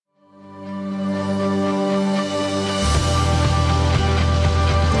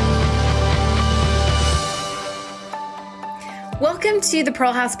Welcome to the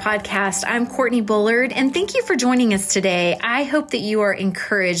Pearl House Podcast. I'm Courtney Bullard, and thank you for joining us today. I hope that you are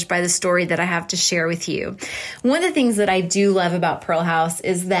encouraged by the story that I have to share with you. One of the things that I do love about Pearl House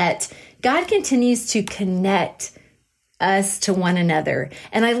is that God continues to connect us to one another.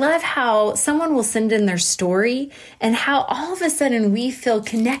 And I love how someone will send in their story and how all of a sudden we feel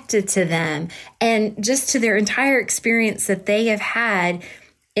connected to them and just to their entire experience that they have had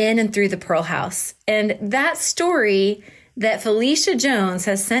in and through the Pearl House. And that story that Felicia Jones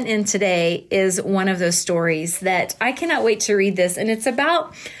has sent in today is one of those stories that I cannot wait to read this. And it's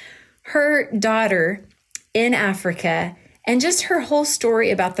about her daughter in Africa and just her whole story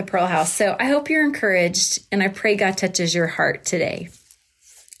about the Pearl House. So I hope you're encouraged, and I pray God touches your heart today.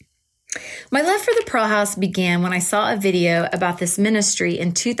 My love for the Pearl House began when I saw a video about this ministry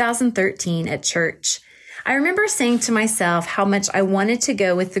in 2013 at church. I remember saying to myself how much I wanted to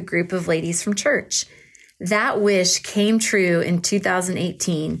go with the group of ladies from church. That wish came true in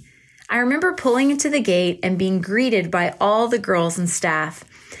 2018. I remember pulling into the gate and being greeted by all the girls and staff.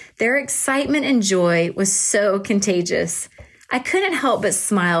 Their excitement and joy was so contagious. I couldn't help but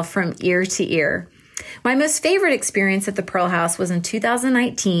smile from ear to ear. My most favorite experience at the Pearl House was in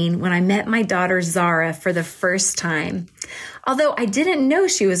 2019 when I met my daughter Zara for the first time. Although I didn't know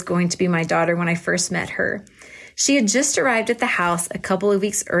she was going to be my daughter when I first met her. She had just arrived at the house a couple of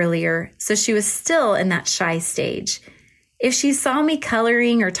weeks earlier, so she was still in that shy stage. If she saw me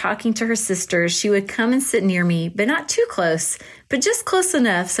coloring or talking to her sisters, she would come and sit near me, but not too close, but just close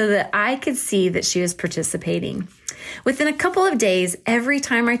enough so that I could see that she was participating. Within a couple of days, every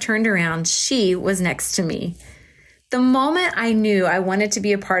time I turned around, she was next to me. The moment I knew I wanted to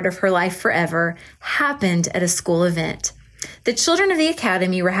be a part of her life forever happened at a school event. The children of the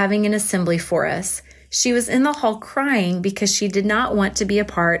academy were having an assembly for us. She was in the hall crying because she did not want to be a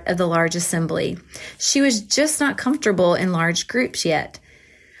part of the large assembly. She was just not comfortable in large groups yet.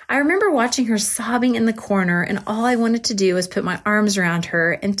 I remember watching her sobbing in the corner, and all I wanted to do was put my arms around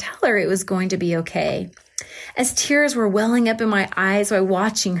her and tell her it was going to be okay. As tears were welling up in my eyes while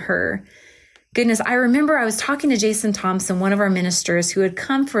watching her, goodness, I remember I was talking to Jason Thompson, one of our ministers who had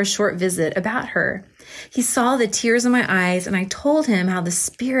come for a short visit, about her. He saw the tears in my eyes, and I told him how the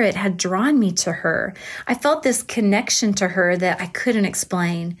Spirit had drawn me to her. I felt this connection to her that I couldn't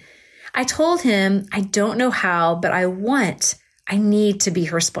explain. I told him, I don't know how, but I need to be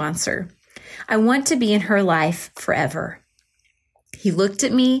her sponsor. I want to be in her life forever. He looked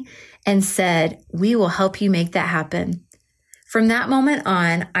at me and said, we will help you make that happen. From that moment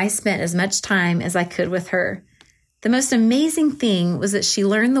on, I spent as much time as I could with her. The most amazing thing was that she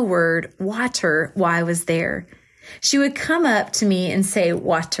learned the word water while I was there. She would come up to me and say,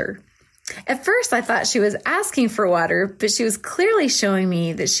 water. At first, I thought she was asking for water, but she was clearly showing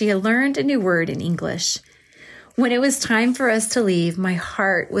me that she had learned a new word in English. When it was time for us to leave, my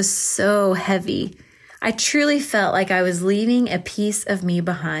heart was so heavy. I truly felt like I was leaving a piece of me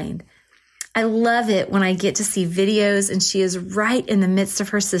behind. I love it when I get to see videos and she is right in the midst of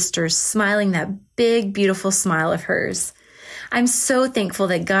her sisters, smiling that big, beautiful smile of hers. I'm so thankful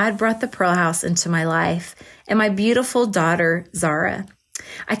that God brought the Pearl House into my life and my beautiful daughter, Zara.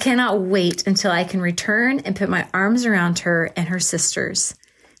 I cannot wait until I can return and put my arms around her and her sisters.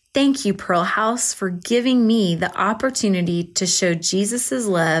 Thank you, Pearl House, for giving me the opportunity to show Jesus'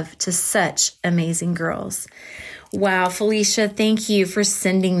 love to such amazing girls. Wow, Felicia, thank you for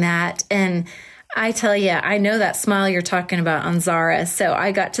sending that. And I tell you, I know that smile you're talking about on Zara. So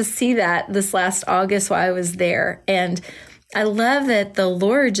I got to see that this last August while I was there. And I love that the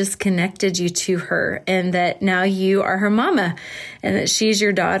Lord just connected you to her and that now you are her mama and that she's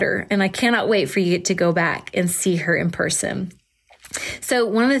your daughter. And I cannot wait for you to go back and see her in person. So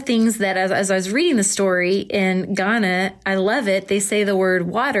one of the things that as I was reading the story in Ghana, I love it. They say the word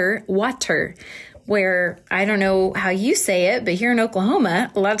water, where I don't know how you say it, but here in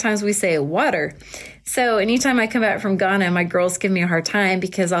Oklahoma, a lot of times we say water. So anytime I come back from Ghana, my girls give me a hard time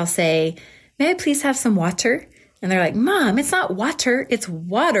because I'll say, may I please have some water? And they're like, Mom, it's not water, it's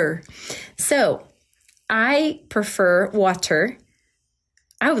water. So I prefer water.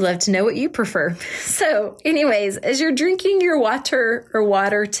 I would love to know what you prefer. So anyways, as you're drinking your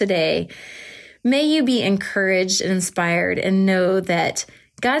water today, may you be encouraged and inspired and know that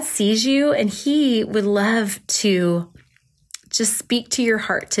God sees you and He would love to just speak to your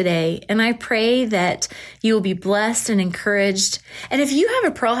heart today. And I pray that you will be blessed and encouraged. And if you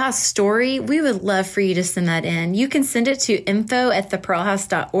have a Pearl House story, we would love for you to send that in. You can send it to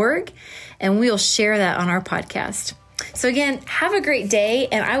info@thepearlhouse.org and we'll share that on our podcast. So again, have a great day,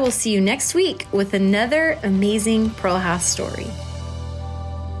 and I will see you next week with another amazing Pearl House story.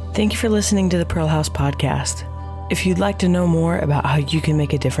 Thank you for listening to the Pearl House podcast. If you'd like to know more about how you can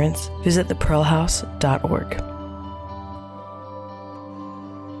make a difference, visit thepearlhouse.org.